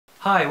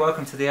Hi,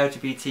 welcome to the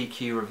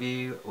LGBTQ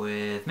review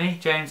with me,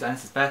 James, and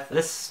this is Beth.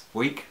 This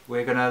week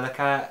we're going to look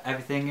at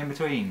everything in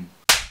between.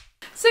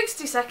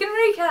 60-second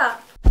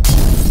recap!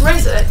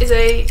 Rosa is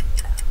a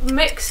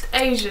mixed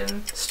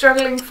Asian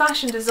struggling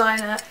fashion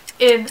designer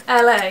in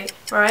LA,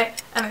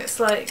 right? And it's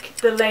like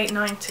the late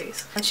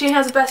 90s. And she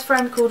has a best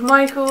friend called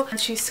Michael, and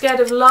she's scared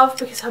of love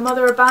because her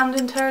mother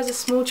abandoned her as a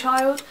small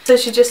child. So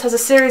she just has a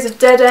series of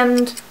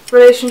dead-end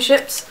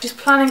relationships. She's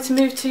planning to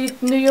move to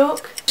New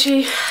York.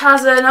 She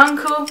has an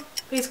uncle,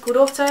 he's called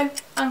Otto,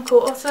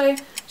 Uncle Otto.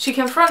 She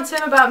confronts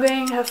him about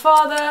being her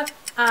father,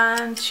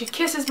 and she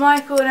kisses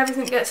Michael and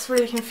everything gets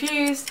really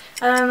confused.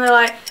 And then they're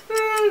like,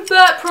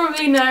 but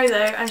probably no though.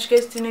 And she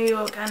goes to New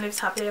York and lives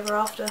happily ever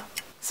after.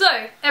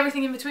 So,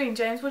 everything in between,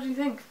 James, what do you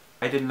think?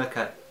 I didn't look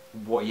at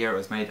what year it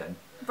was made in.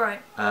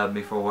 Right.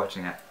 Before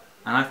watching it.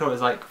 And I thought it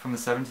was like from the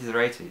 70s or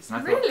 80s. And I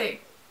thought, really?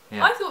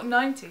 Yeah. I thought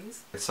 90s.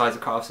 The size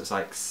of cut-offs is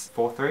like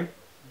 4:3? Is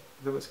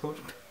that what it's called?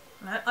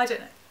 No, I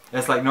don't know.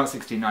 It's like not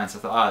 69, so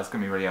I thought, it's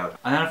going to be really old.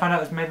 And then I found out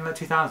it was made in like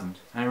 2000,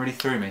 and it really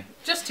threw me.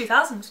 Just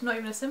 2000, not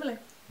even a simile.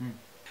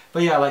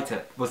 But yeah, I liked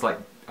it. It was like,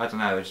 I don't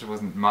know, it just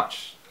wasn't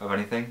much of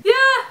anything. Yeah,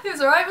 it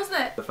was alright, wasn't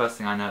it? The first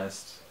thing I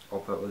noticed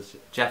or put was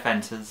Jeff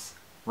enters.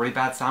 Really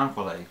bad sound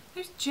quality.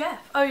 Who's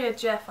Jeff? Oh yeah,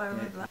 Jeff, I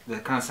remember that. The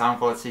kind of sound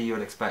quality you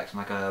would expect from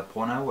like a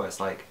porno where it's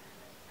like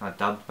kind of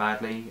dubbed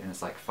badly and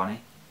it's like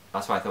funny.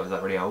 That's why I thought it was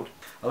like really old.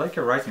 I like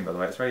your writing, by the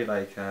way. It's very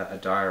like a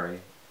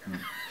diary.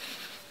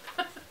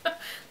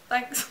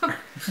 Thanks. Well,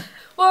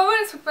 I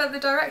want to talk about the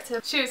director.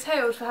 She was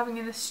hailed for having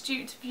an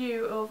astute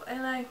view of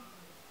LA,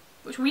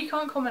 which we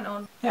can't comment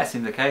on. Yeah, it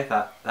seemed okay.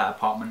 That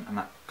apartment and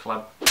that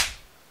club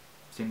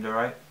seemed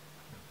alright.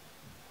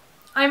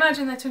 I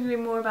imagine they're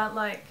talking more about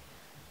like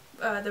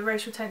the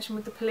racial tension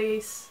with the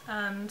police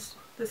and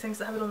the things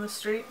that happen on the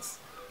streets.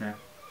 Yeah.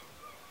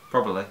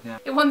 Probably, yeah.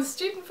 It won the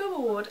Student Film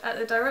Award at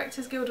the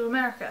Directors Guild of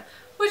America,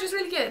 which is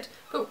really good.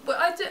 But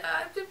I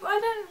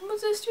don't.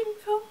 Was it a student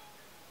film?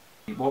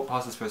 What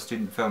passes for a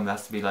student film? There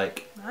has to be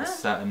like a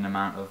certain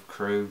amount of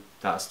crew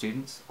that are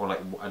students, or like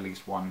at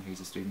least one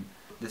who's a student.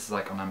 This is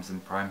like on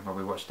Amazon Prime where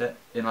we watched it.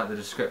 In like the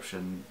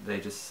description,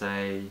 they just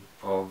say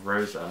of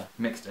Rosa,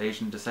 mixed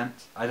Asian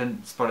descent. I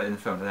didn't spot it in the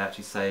film. Did they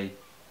actually say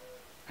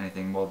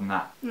anything more than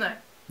that? No.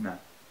 No.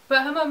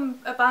 But her mum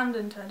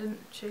abandoned her,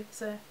 didn't she?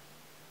 So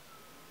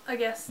I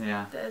guess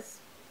there's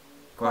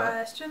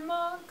question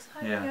marks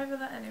hanging over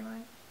that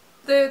anyway.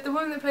 The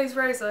woman that plays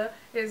Rosa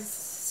is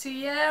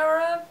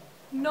Sierra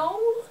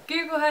Knoll.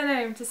 Google her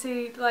name to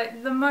see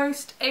like the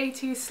most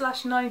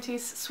 80s/90s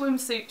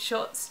swimsuit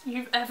shots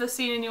you've ever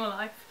seen in your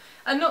life,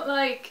 and not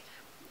like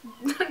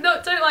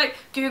don't like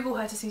Google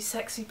her to see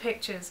sexy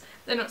pictures.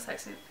 They're not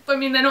sexy. I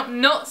mean, they're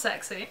not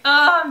sexy.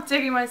 I'm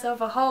digging myself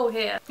a hole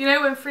here. You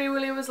know when Free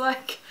Willy was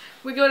like,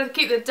 we got to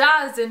keep the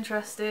dads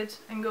interested,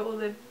 and got all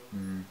the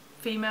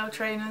female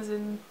trainers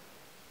in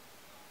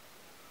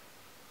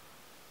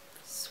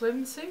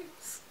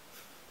swimsuits.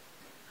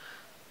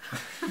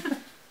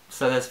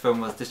 So this film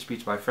was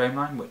distributed by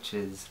Frameline, which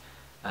is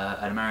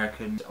an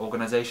American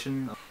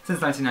organisation.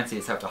 Since 1990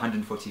 it's helped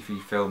 143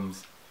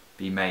 films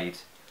be made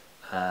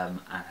and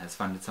has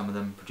funded some of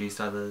them, produced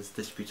others,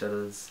 distributed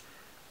others,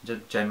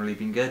 generally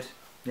been good.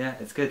 Yeah,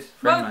 it's good.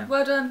 Frameline.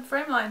 Well done,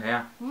 Frameline.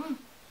 Yeah.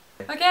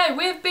 Okay,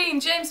 we've been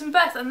James and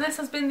Beth, and this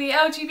has been the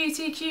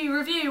LGBTQ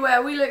review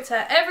where we looked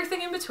at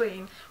everything in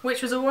between,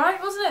 which was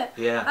alright, wasn't it?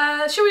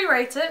 Yeah. Shall we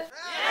rate it?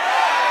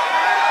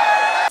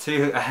 Yeah!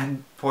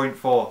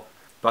 2.4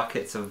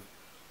 buckets of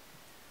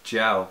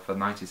gel for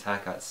 90s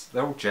haircuts.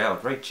 They're all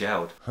gelled, very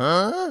gelled.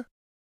 Huh?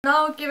 And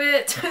I'll give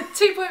it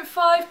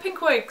 2.5 pink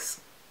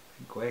wigs.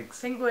 Pink wigs?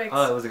 Pink wigs.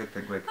 Oh, that was a good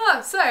pink wig.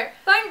 Oh, so,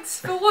 thanks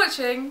for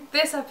watching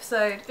this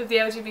episode of the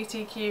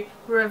LGBTQ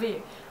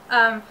review.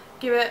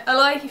 Give it a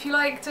like if you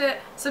liked it,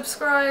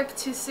 subscribe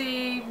to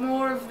see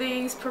more of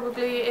these,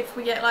 probably if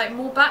we get like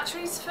more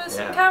batteries for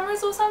some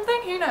cameras or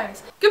something, who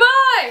knows.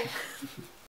 Goodbye!